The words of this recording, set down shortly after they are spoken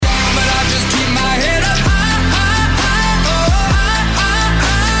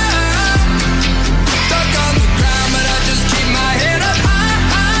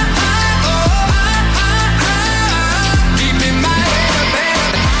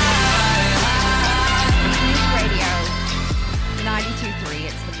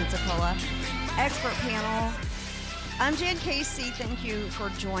Casey. Thank you for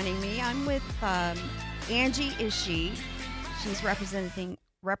joining me. I'm with Angie Ishii. She's representing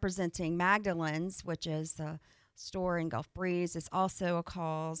Magdalene's, which is a store in Gulf Breeze. It's also a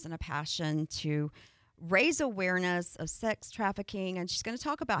cause and a passion to raise awareness of sex trafficking, and she's going to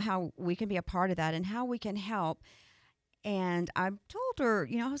talk about how we can be a part of that and how we can help. And I told her,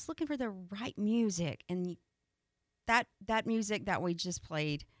 I was looking for the right music, and that music that we just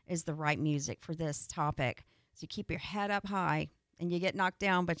played is the right music for this topic. So you keep your head up high, and you get knocked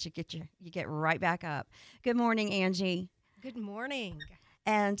down, but you get right back up. Good morning, Angie. Good morning.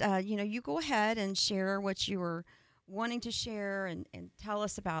 And you go ahead and share what you were wanting to share, and tell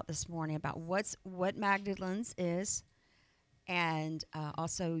us about this morning about what Magdalene's is, and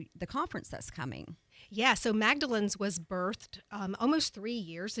also the conference that's coming. Yeah, so Magdalene's was birthed almost 3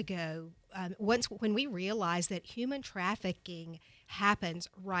 years ago. When we realized that human trafficking happens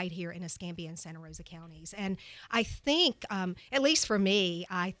right here in Escambia and Santa Rosa counties. And I think, at least for me,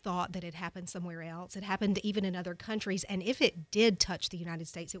 I thought that it happened somewhere else. It happened even in other countries. And if it did touch the United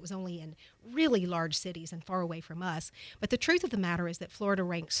States, it was only in really large cities and far away from us. But the truth of the matter is that Florida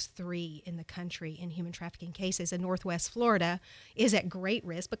ranks 3 in the country in human trafficking cases. And Northwest Florida is at great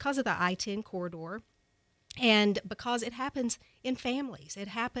risk because of the I-10 corridor. And because it happens in families, it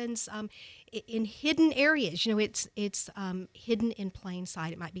happens in hidden areas. It's hidden in plain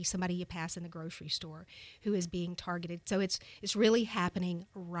sight. It might be somebody you pass in the grocery store who is being targeted. So it's really happening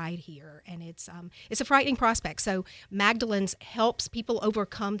right here, and it's a frightening prospect. So Magdalene's helps people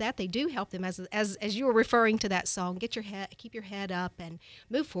overcome that. They do help them, as you were referring to that song. Keep your head up and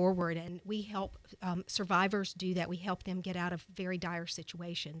move forward. And we help survivors do that. We help them get out of very dire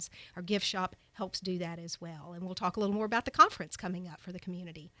situations. Our gift shop helps do that as well. And we'll talk a little more about the conference coming up for the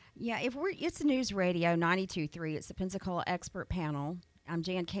community. Yeah, it's News Radio 92.3. It's the Pensacola Expert Panel. I'm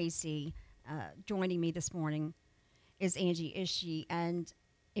Jan Casey. Joining me this morning is Angie Ishii. And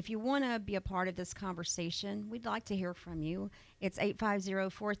if you want to be a part of this conversation, we'd like to hear from you. It's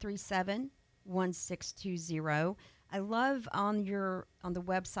 850-437-1620. I love on the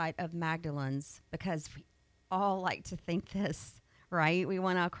website of Magdalene's, because we all like to think this. Right? We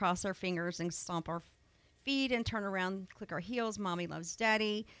want to cross our fingers and stomp our feet and turn around, click our heels. Mommy loves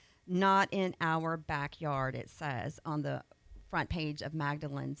daddy. Not in our backyard, it says on the front page of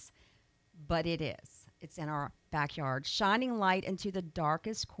Magdalene's. But it is. It's in our backyard, shining light into the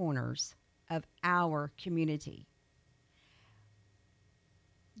darkest corners of our community.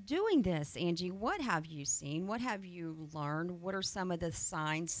 Doing this, Angie, what have you seen? What have you learned? What are some of the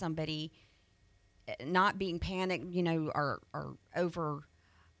signs somebody not being panicked, or over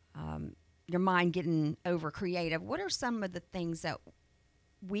your mind getting over creative? What are some of the things that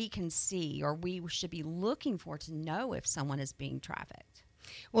we can see or we should be looking for to know if someone is being trafficked?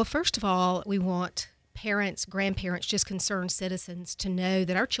 Well, first of all, we want parents, grandparents, just concerned citizens to know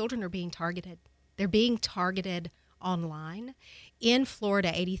that our children are being targeted. They're being targeted online. In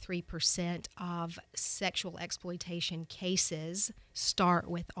Florida, 83% of sexual exploitation cases start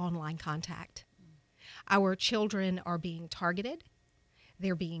with online contact. Our children are being targeted,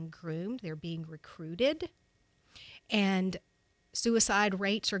 they're being groomed, they're being recruited, and suicide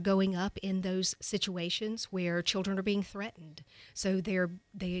rates are going up in those situations where children are being threatened. So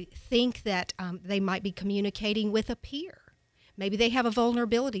they think that they might be communicating with a peer. Maybe they have a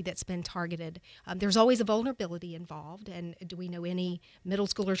vulnerability that's been targeted. There's always a vulnerability involved, and do we know any middle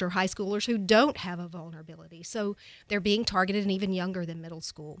schoolers or high schoolers who don't have a vulnerability? So they're being targeted, and even younger than middle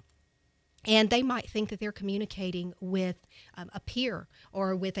school. And they might think that they're communicating with a peer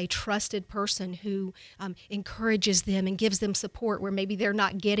or with a trusted person who encourages them and gives them support where maybe they're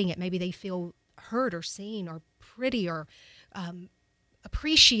not getting it. Maybe they feel heard or seen or pretty or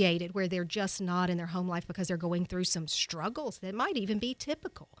appreciated where they're just not in their home life because they're going through some struggles that might even be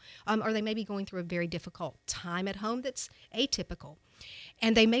typical. Or they may be going through a very difficult time at home that's atypical.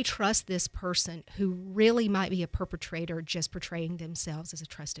 And they may trust this person who really might be a perpetrator just portraying themselves as a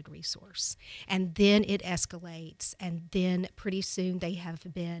trusted resource. And then it escalates, and then pretty soon they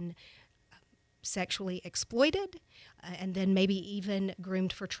have been sexually exploited, and then maybe even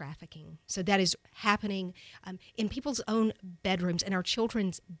groomed for trafficking. So that is happening in people's own bedrooms, in our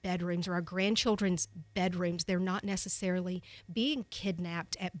children's bedrooms or our grandchildren's bedrooms. They're not necessarily being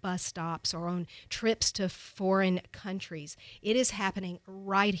kidnapped at bus stops or on trips to foreign countries. It is happening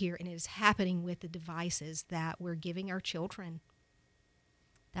right here, and it is happening with the devices that we're giving our children.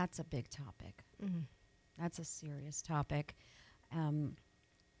 That's a big topic. Mm-hmm. That's a serious topic.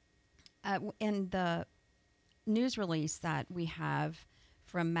 In the news release that we have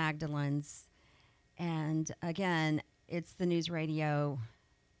from Magdalene's, and again, it's the News Radio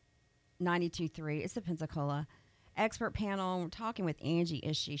 92.3. It's the Pensacola expert panel. We're talking with Angie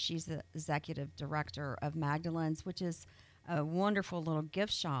Ishii. She's the executive director of Magdalene's, which is a wonderful little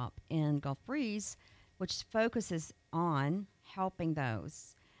gift shop in Gulf Breeze, which focuses on helping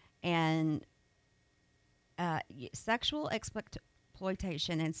those. And sexual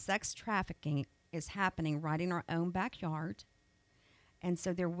exploitation and sex trafficking is happening right in our own backyard. And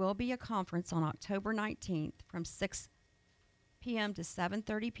so there will be a conference on October 19th from 6 p.m. to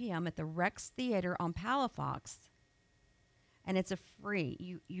 7:30 p.m. at the Rex Theater on Palafox. And it's a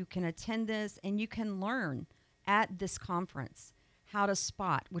free. You can attend this and you can learn at this conference how to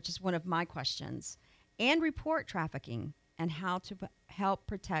spot, which is one of my questions, and report trafficking and how to help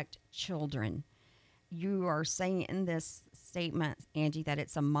protect children. You are saying in this statement, Angie, that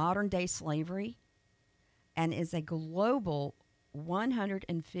it's a modern day slavery and is a global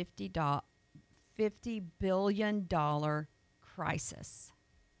 $150 billion crisis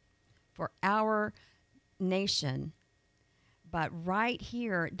for our nation. But right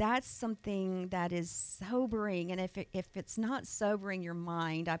here, that's something that is sobering. And if it's not sobering your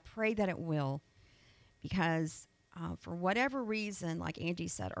mind, I pray that it will. Because for whatever reason, like Angie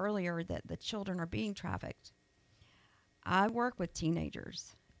said earlier, that the children are being trafficked. I work with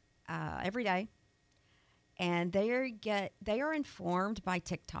teenagers every day. And they are informed by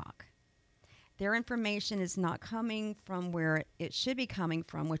TikTok. Their information is not coming from where it should be coming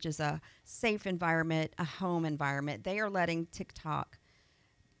from, which is a safe environment, a home environment. They are letting TikTok,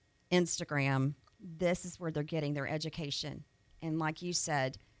 Instagram, this is where they're getting their education. And like you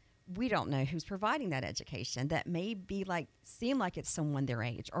said, we don't know who's providing that education. That may be seem like it's someone their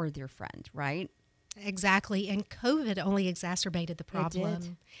age or their friend, right? Exactly, and COVID only exacerbated the problem. It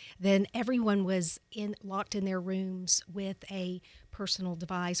did. Then everyone was locked in their rooms with a personal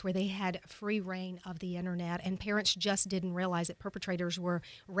device where they had free reign of the internet, and parents just didn't realize that perpetrators were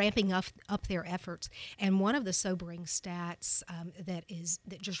ramping up their efforts. And one of the sobering stats that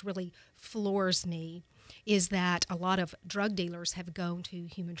just really floors me is that a lot of drug dealers have gone to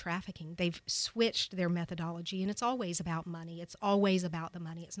human trafficking. They've switched their methodology, and it's always about money. It's always about the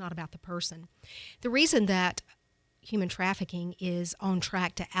money. It's not about the person. The reason that human trafficking is on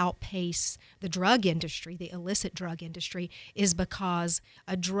track to outpace the drug industry, the illicit drug industry, is because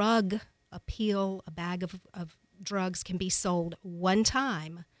a pill, a bag of drugs can be sold one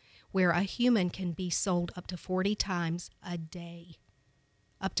time, where a human can be sold up to 40 times a day.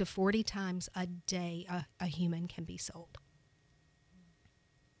 Up to 40 times a day, a human can be sold.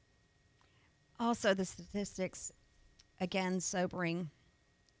 Also, the statistics, again, sobering.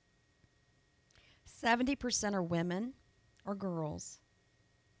 70% are women or girls,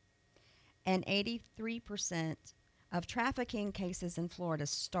 and 83% of trafficking cases in Florida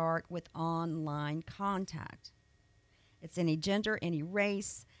start with online contact. It's any gender, any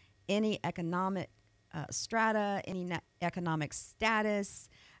race, any economic strata, any economic status.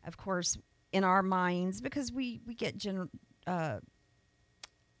 Of course, in our minds, because we get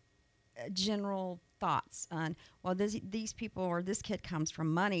general thoughts on, well, these people or this kid comes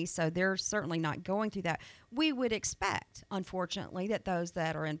from money, so they're certainly not going through that. We would expect, unfortunately, that those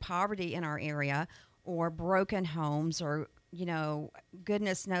that are in poverty in our area or broken homes or,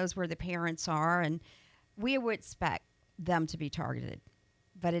 goodness knows where the parents are, and we would expect them to be targeted.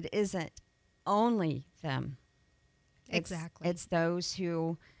 But it isn't only them. Exactly. It's those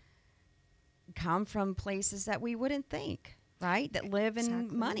who come from places that we wouldn't think, right? That live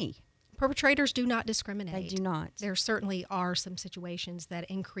in money. Perpetrators do not discriminate. They do not. There certainly are some situations that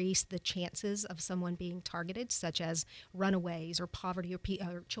increase the chances of someone being targeted, such as runaways or poverty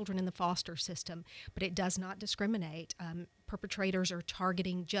or children in the foster system, but it does not discriminate. Perpetrators are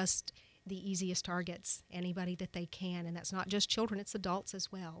targeting just the easiest targets, anybody that they can, and that's not just children, it's adults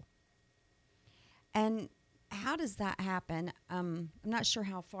as well. And how does that happen? I'm not sure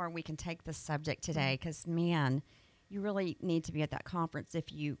how far we can take this subject today because, man, you really need to be at that conference if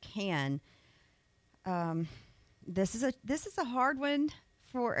you can. This is a hard one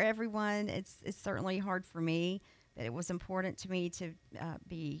for everyone. It's certainly hard for me, but it was important to me to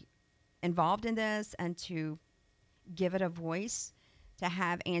be involved in this and to give it a voice, to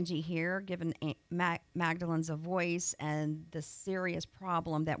have Angie here, giving Magdalene's a voice and the serious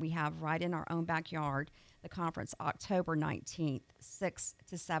problem that we have right in our own backyard. The conference, October 19th, 6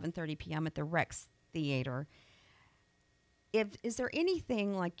 to 7:30 p.m. at the Rex Theater. Is there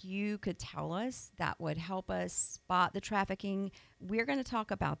anything like you could tell us that would help us spot the trafficking? We're going to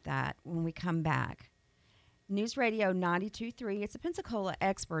talk about that when we come back. News Radio 92.3, it's a Pensacola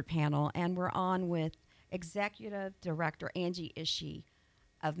expert panel, and we're on with Executive Director Angie Ishii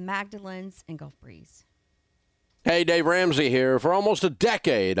of Magdalene's in Gulf Breeze. Hey, Dave Ramsey here. For almost a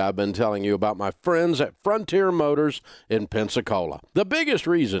decade, I've been telling you about my friends at Frontier Motors in Pensacola. The biggest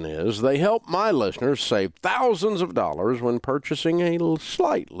reason is they help my listeners save thousands of dollars when purchasing a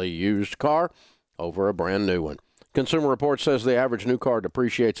slightly used car over a brand new one. Consumer Reports says the average new car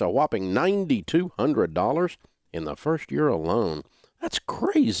depreciates a whopping $9,200 in the first year alone. That's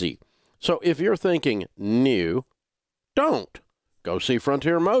crazy. So if you're thinking new, don't. Go see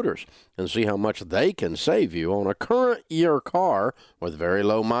Frontier Motors and see how much they can save you on a current year car with very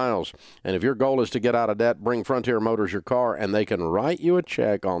low miles. And if your goal is to get out of debt, bring Frontier Motors your car and they can write you a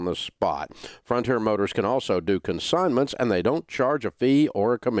check on the spot. Frontier Motors can also do consignments and they don't charge a fee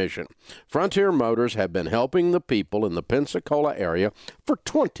or a commission. Frontier Motors have been helping the people in the Pensacola area for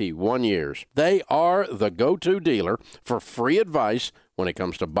 21 years. They are the go-to dealer for free advice when it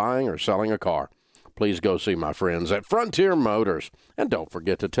comes to buying or selling a car. Please go see my friends at Frontier Motors. And don't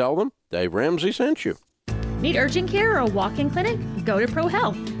forget to tell them Dave Ramsey sent you. Need urgent care or a walk-in clinic? Go to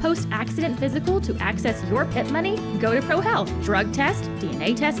ProHealth. Post-accident physical to access your PIP money? Go to ProHealth. Drug test,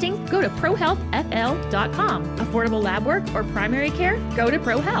 DNA testing? Go to ProHealthFL.com. Affordable lab work or primary care? Go to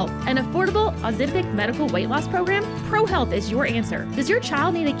ProHealth. An affordable Ozempic medical weight loss program? ProHealth is your answer. Does your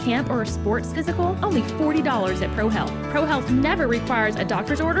child need a camp or a sports physical? Only $40 at ProHealth. ProHealth never requires a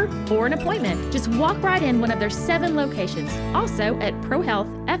doctor's order or an appointment. Just walk right in one of their 7 locations. Also at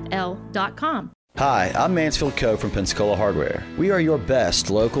ProHealthFL.com. Hi, I'm Mansfield Coe from Pensacola Hardware. We are your best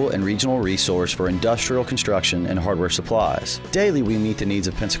local and regional resource for industrial construction and hardware supplies. Daily, we meet the needs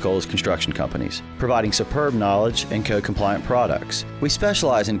of Pensacola's construction companies, providing superb knowledge and code-compliant products. We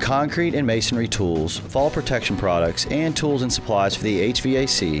specialize in concrete and masonry tools, fall protection products, and tools and supplies for the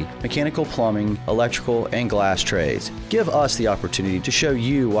HVAC, mechanical plumbing, electrical, and glass trades. Give us the opportunity to show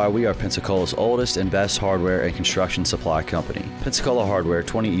you why we are Pensacola's oldest and best hardware and construction supply company. Pensacola Hardware,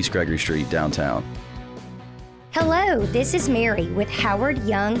 20 East Gregory Street, downtown. Hello, this is Mary with Howard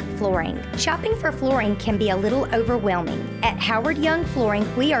Young Flooring. Shopping for flooring can be a little overwhelming. At Howard Young Flooring,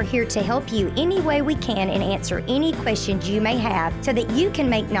 we are here to help you any way we can and answer any questions you may have so that you can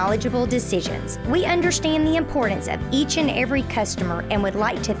make knowledgeable decisions. We understand the importance of each and every customer and would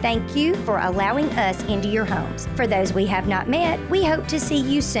like to thank you for allowing us into your homes. For those we have not met, we hope to see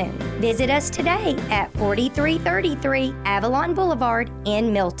you soon. Visit us today at 4333 Avalon Boulevard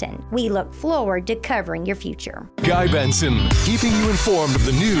in Milton. We look forward to covering your future. Guy Benson, keeping you informed of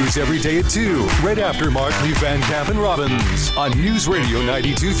the news every day at 2, right after Mark Lee Van Camp and Robbins on News Radio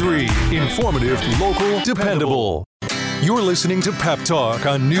 92.3. Informative, local, dependable. You're listening to Pep Talk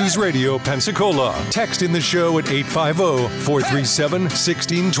on News Radio Pensacola. Text in the show at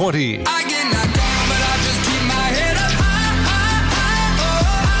 850-437-1620. I get knocked down, but I just keep my head up high.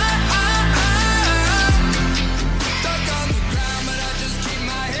 Stuck on the ground, but I just keep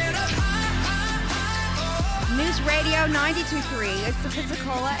my head up high. News Radio 92.3. It's the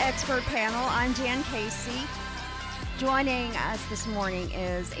Pensacola Expert Panel. I'm Jan Casey. Joining us this morning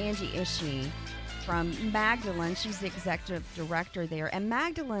is Angie Ishii from Magdalene. She's the executive director there. And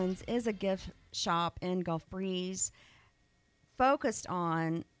Magdalene's is a gift shop in Gulf Breeze focused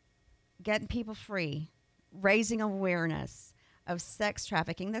on getting people free, raising awareness of sex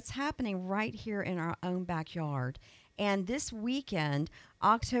trafficking that's happening right here in our own backyard. And this weekend,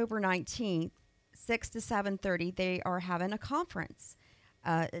 October 19th, 6 to 7:30, they are having a conference.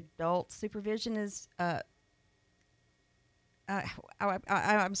 Adult supervision is,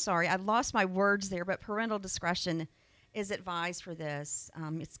 I'm sorry, I lost my words there, but parental discretion is advised for this.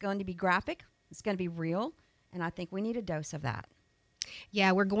 It's going to be graphic, it's going to be real, and I think we need a dose of that.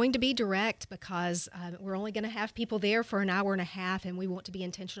 Yeah, we're going to be direct because we're only going to have people there for an hour and a half, and we want to be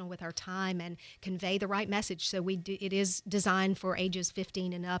intentional with our time and convey the right message. So it is designed for ages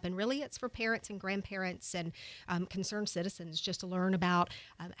 15 and up, and really it's for parents and grandparents and concerned citizens just to learn about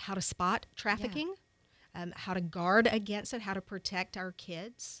how to spot trafficking, how to guard against it, how to protect our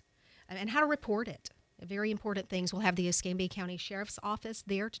kids, and how to report it. Very important things. We'll have the Escambia County Sheriff's Office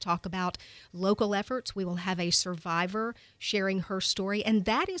there to talk about local efforts. We will have a survivor sharing her story, and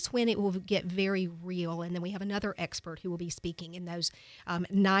that is when it will get very real. And then we have another expert who will be speaking in those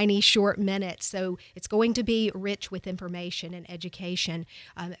 90 short minutes. So it's going to be rich with information and education.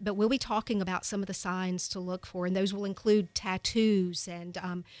 But we'll be talking about some of the signs to look for, and those will include tattoos and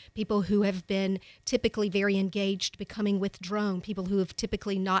people who have been typically very engaged becoming withdrawn, people who have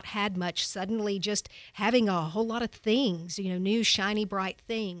typically not had much suddenly just having a whole lot of things, new, shiny, bright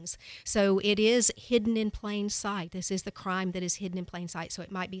things. So it is hidden in plain sight. This is the crime that is hidden in plain sight. So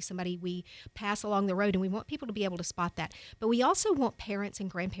it might be somebody we pass along the road, and we want people to be able to spot that. But we also want parents and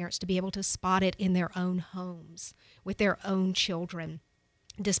grandparents to be able to spot it in their own homes with their own children.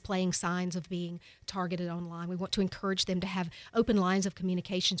 displaying signs of being targeted online. We want to encourage them to have open lines of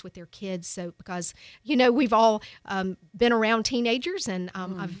communications with their kids. So, because we've all been around teenagers, and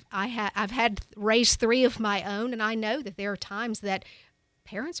I've had raised 3 of my own, and I know that there are times that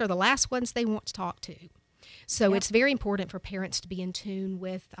parents are the last ones they want to talk to. So it's very important for parents to be in tune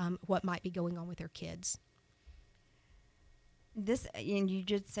with what might be going on with their kids. And you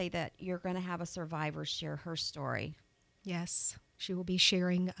did say that you're going to have a survivor share her story. Yes. She will be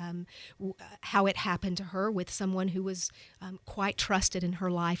sharing how it happened to her with someone who was quite trusted in her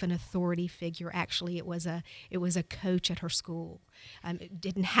life, an authority figure. Actually, it was a coach at her school. It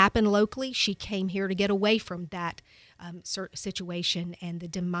didn't happen locally. She came here to get away from that situation and the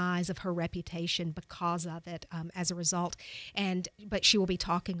demise of her reputation because of it as a result. But she will be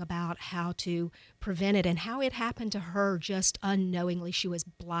talking about how to prevent it and how it happened to her just unknowingly. She was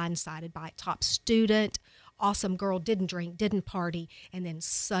blindsided by it. Top student, awesome girl, didn't drink, didn't party, and then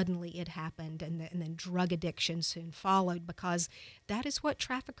suddenly it happened, and then drug addiction soon followed, because that is what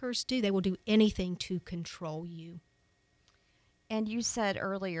traffickers do. They will do anything to control you. And you said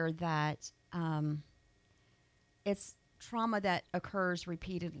earlier that it's trauma that occurs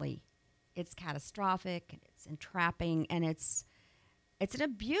repeatedly. It's catastrophic, and it's entrapping, and it's an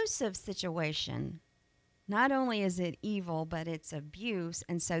abusive situation. Not only is it evil, but it's abuse,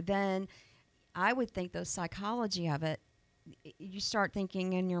 and so then I would think the psychology of it, you start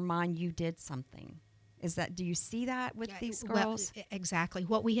thinking in your mind you did something. Do you see that with these girls? Well, exactly.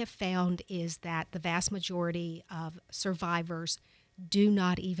 What we have found is that the vast majority of survivors do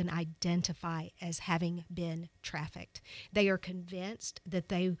not even identify as having been trafficked. They are convinced that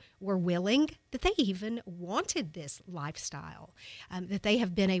they were willing, that they even wanted this lifestyle, that they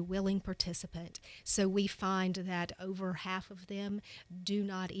have been a willing participant. So we find that over half of them do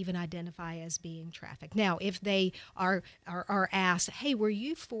not even identify as being trafficked. Now, if they are asked, hey, were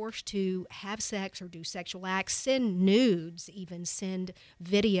you forced to have sex or do sexual acts, send nudes, even send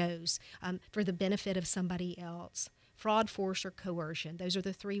videos for the benefit of somebody else, fraud, force, or coercion. Those are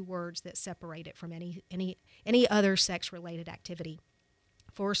the 3 words that separate it from any other sex-related activity.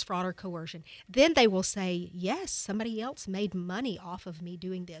 Force, fraud, or coercion. Then they will say, yes, somebody else made money off of me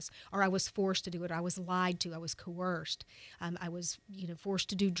doing this, or I was forced to do it, I was lied to, I was coerced, I was forced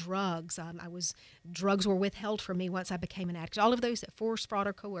to do drugs, drugs were withheld from me once I became an addict. All of those, force, fraud,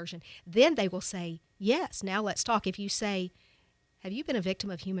 or coercion. Then they will say, yes, now let's talk. If you say, have you been a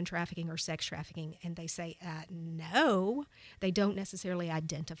victim of human trafficking or sex trafficking? And they say, no, they don't necessarily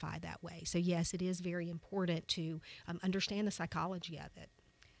identify that way. So, yes, it is very important to understand the psychology of it.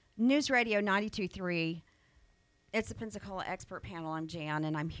 News Radio 92.3, it's the Pensacola Expert Panel. I'm Jan,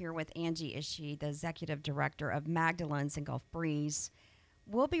 and I'm here with Angie Ishii, the Executive Director of Magdalene's in Gulf Breeze.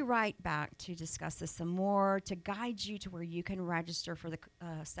 We'll be right back to discuss this some more, to guide you to where you can register for the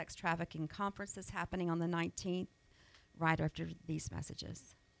sex trafficking conference that's happening on the 19th. Right after these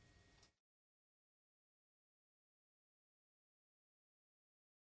messages.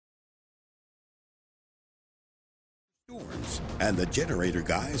 Storms, and the Generator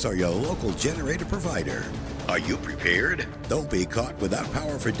Guys are your local generator provider. Are you prepared? Don't be caught without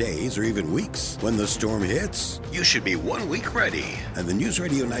power for days or even weeks. When the storm hits, you should be 1 week ready. And the News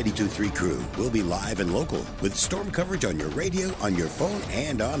Radio 92.3 crew will be live and local with storm coverage on your radio, on your phone,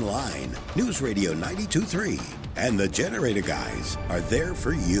 and online. News Radio 92.3 and the Generator Guys are there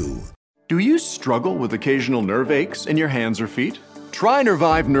for you. Do you struggle with occasional nerve aches in your hands or feet? Try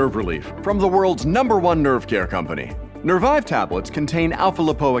Nervive Nerve Relief from the world's #1 nerve care company. Nervive tablets contain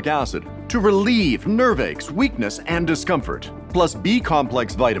alpha-lipoic acid to relieve nerve aches, weakness, and discomfort, plus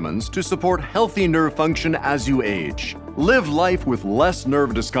B-complex vitamins to support healthy nerve function as you age. Live life with less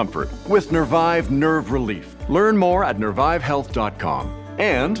nerve discomfort with Nervive Nerve Relief. Learn more at nervivehealth.com.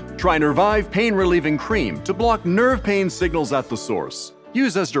 And try Nervive Pain Relieving Cream to block nerve pain signals at the source.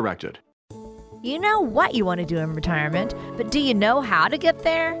 Use as directed. You know what you want to do in retirement, but do you know how to get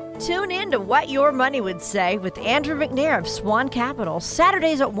there? Tune in to What Your Money Would Say with Andrew McNair of Swan Capital,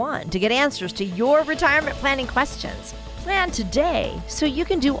 Saturdays at 1 to get answers to your retirement planning questions. Plan today so you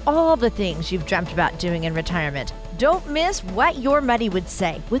can do all the things you've dreamt about doing in retirement. Don't miss What Your Money Would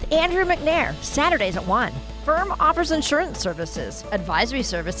Say with Andrew McNair, Saturdays at 1. Firm offers insurance services. Advisory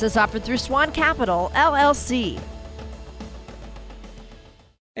services offered through Swan Capital, LLC.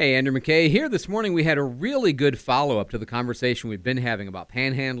 Hey, Andrew McKay here. This morning we had a really good follow-up to the conversation we've been having about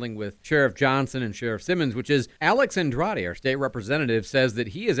panhandling with Sheriff Johnson and Sheriff Simmons, which is Alex Andrade, our state representative, says that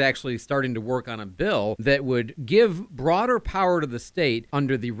he is actually starting to work on a bill that would give broader power to the state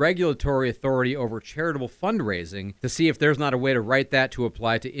under the regulatory authority over charitable fundraising to see if there's not a way to write that to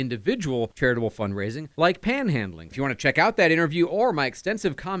apply to individual charitable fundraising like panhandling. If you want to check out that interview or my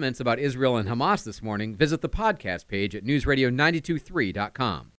extensive comments about Israel and Hamas this morning, visit the podcast page at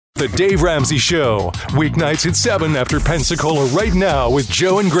newsradio923.com. The Dave Ramsey Show, weeknights at 7 after Pensacola right now with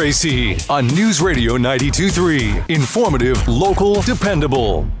Joe and Gracie on News Radio 92.3. Informative, local,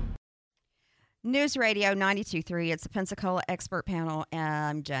 dependable. News Radio 92.3. It's the Pensacola Expert Panel.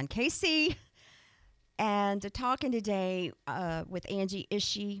 I'm Jen Casey. And talking today with Angie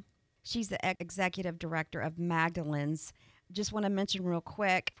Ishii. She's the executive director of Magdalene's. Just want to mention real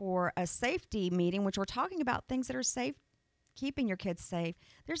quick for a safety meeting, which we're talking about things that are safe, keeping your kids safe.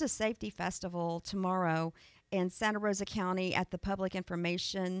 There's a safety festival tomorrow in Santa Rosa County at the Public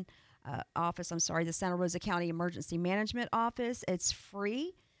Information Office. The Santa Rosa County Emergency Management Office. It's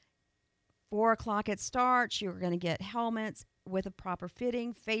free. 4 o'clock it starts. You're going to get helmets with a proper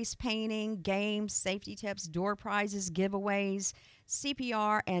fitting, face painting, games, safety tips, door prizes, giveaways,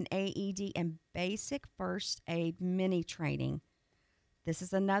 CPR and AED, and basic first aid mini training. This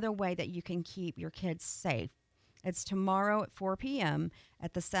is another way that you can keep your kids safe. It's tomorrow at 4 p.m.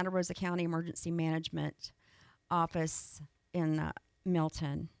 at the Santa Rosa County Emergency Management Office in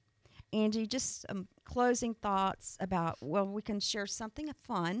Milton. Angie, just some closing thoughts about, we can share something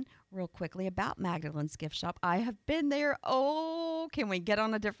fun real quickly about Magdalene's Gift Shop. I have been there. Oh, can we get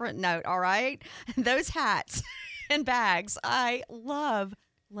on a different note, all right? Those hats and bags. I love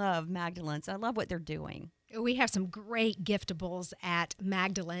Magdalene's. I love what they're doing. We have some great giftables at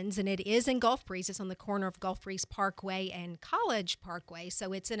Magdalene's, and it is in Gulf Breeze. It's on the corner of Gulf Breeze Parkway and College Parkway,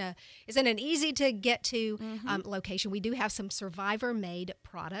 so it's in an easy to get to location. We do have some survivor-made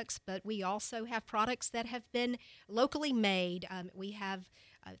products, but we also have products that have been locally made. We have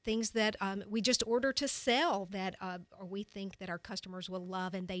things that we just order to sell that we think that our customers will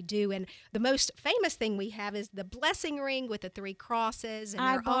love, and they do. And the most famous thing we have is the blessing ring with the 3 crosses. And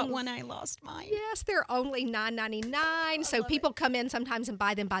I bought one. I lost mine. Yes, they're only $9.99. So people come in sometimes and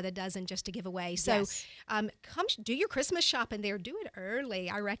buy them by the dozen just to give away. So come do your Christmas shopping there. Do it early.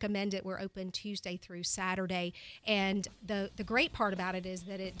 I recommend it. We're open Tuesday through Saturday. And the great part about it is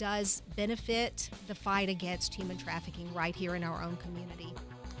that it does benefit the fight against human trafficking right here in our own community.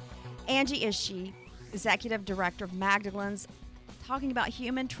 Angie Ishii, Executive Director of Magdalene's, talking about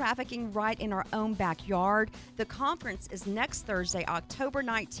human trafficking right in our own backyard. The conference is next Thursday, October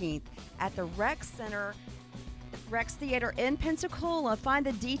 19th at the Rex Theater in Pensacola. Find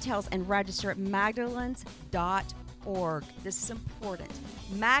the details and register at magdalenes.org. This is important.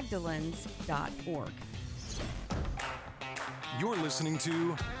 magdalenes.org. You're listening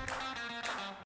to